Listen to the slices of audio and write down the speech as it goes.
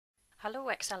Hello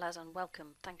Excelers and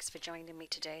welcome. Thanks for joining me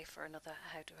today for another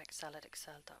How to Excel at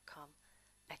Excel.com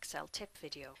Excel tip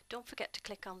video. Don't forget to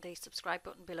click on the subscribe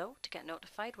button below to get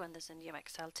notified when there's a new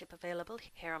Excel tip available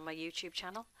here on my YouTube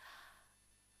channel.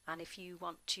 And if you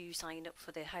want to sign up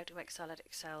for the How to Excel at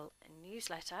Excel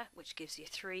newsletter, which gives you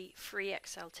 3 free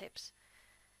Excel tips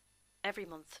every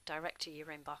month direct to your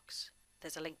inbox,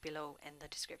 there's a link below in the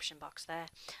description box there.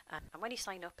 And when you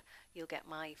sign up, you'll get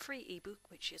my free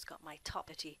ebook, which has got my top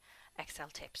 30 Excel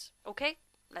tips. Okay,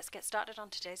 let's get started on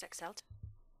today's Excel.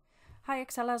 Hi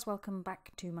Excelers, welcome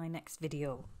back to my next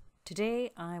video.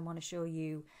 Today I want to show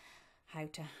you how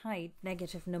to hide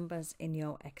negative numbers in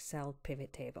your Excel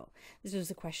pivot table. This was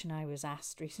a question I was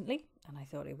asked recently and I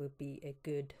thought it would be a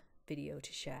good video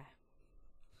to share.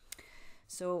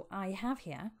 So I have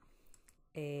here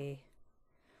a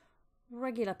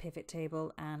regular pivot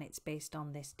table and it's based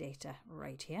on this data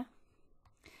right here.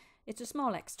 It's a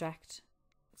small extract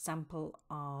sample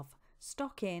of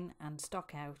stock in and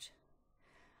stock out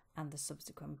and the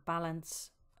subsequent balance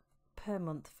per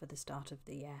month for the start of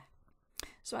the year.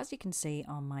 So as you can see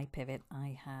on my pivot,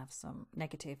 I have some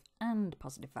negative and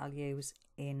positive values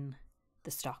in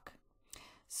the stock.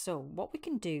 So what we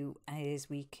can do is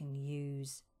we can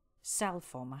use cell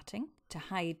formatting to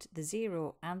hide the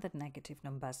zero and the negative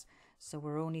numbers, so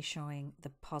we're only showing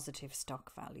the positive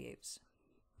stock values.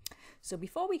 So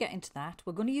before we get into that,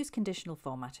 we're going to use conditional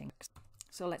formatting.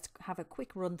 So let's have a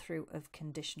quick run through of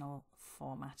conditional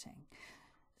formatting.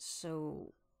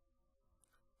 So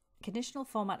conditional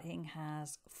formatting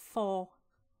has 4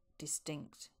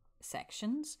 distinct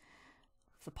sections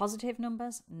for positive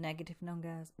numbers, negative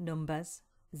numbers,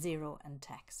 zero and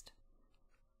text.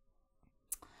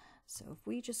 So if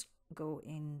we just go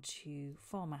into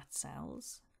format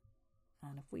cells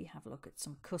and if we have a look at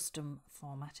some custom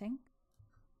formatting,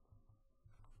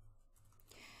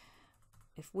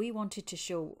 if we wanted to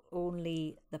show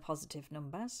only the positive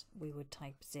numbers, we would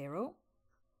type 0.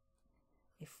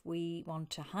 If we want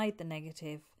to hide the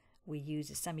negative, we use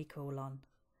a semicolon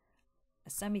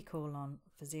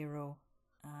for 0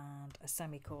 and a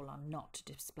semicolon not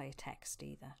to display text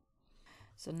either.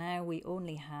 So now we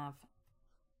only have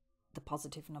the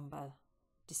positive number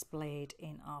displayed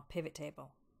in our pivot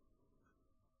table.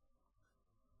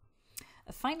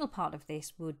 A final part of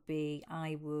this would be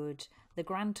the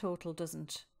grand total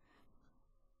doesn't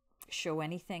show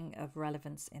anything of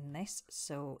relevance in this,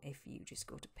 so if you just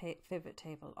go to pivot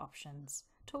table options,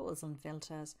 totals and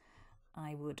filters,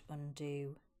 I would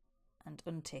undo and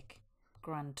untick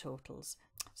grand totals.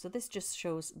 So this just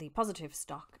shows the positive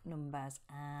stock numbers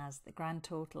as the grand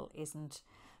total isn't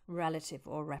relative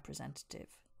or representative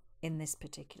in this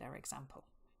particular example.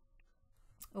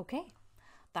 Okay,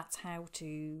 that's how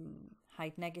to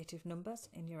hide negative numbers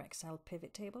in your Excel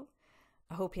pivot table.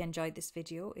 I hope you enjoyed this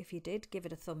video. If you did, give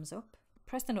it a thumbs up.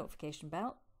 Press the notification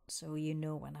bell so you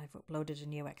know when I've uploaded a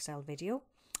new Excel video.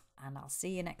 And I'll see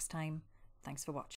you next time. Thanks for watching.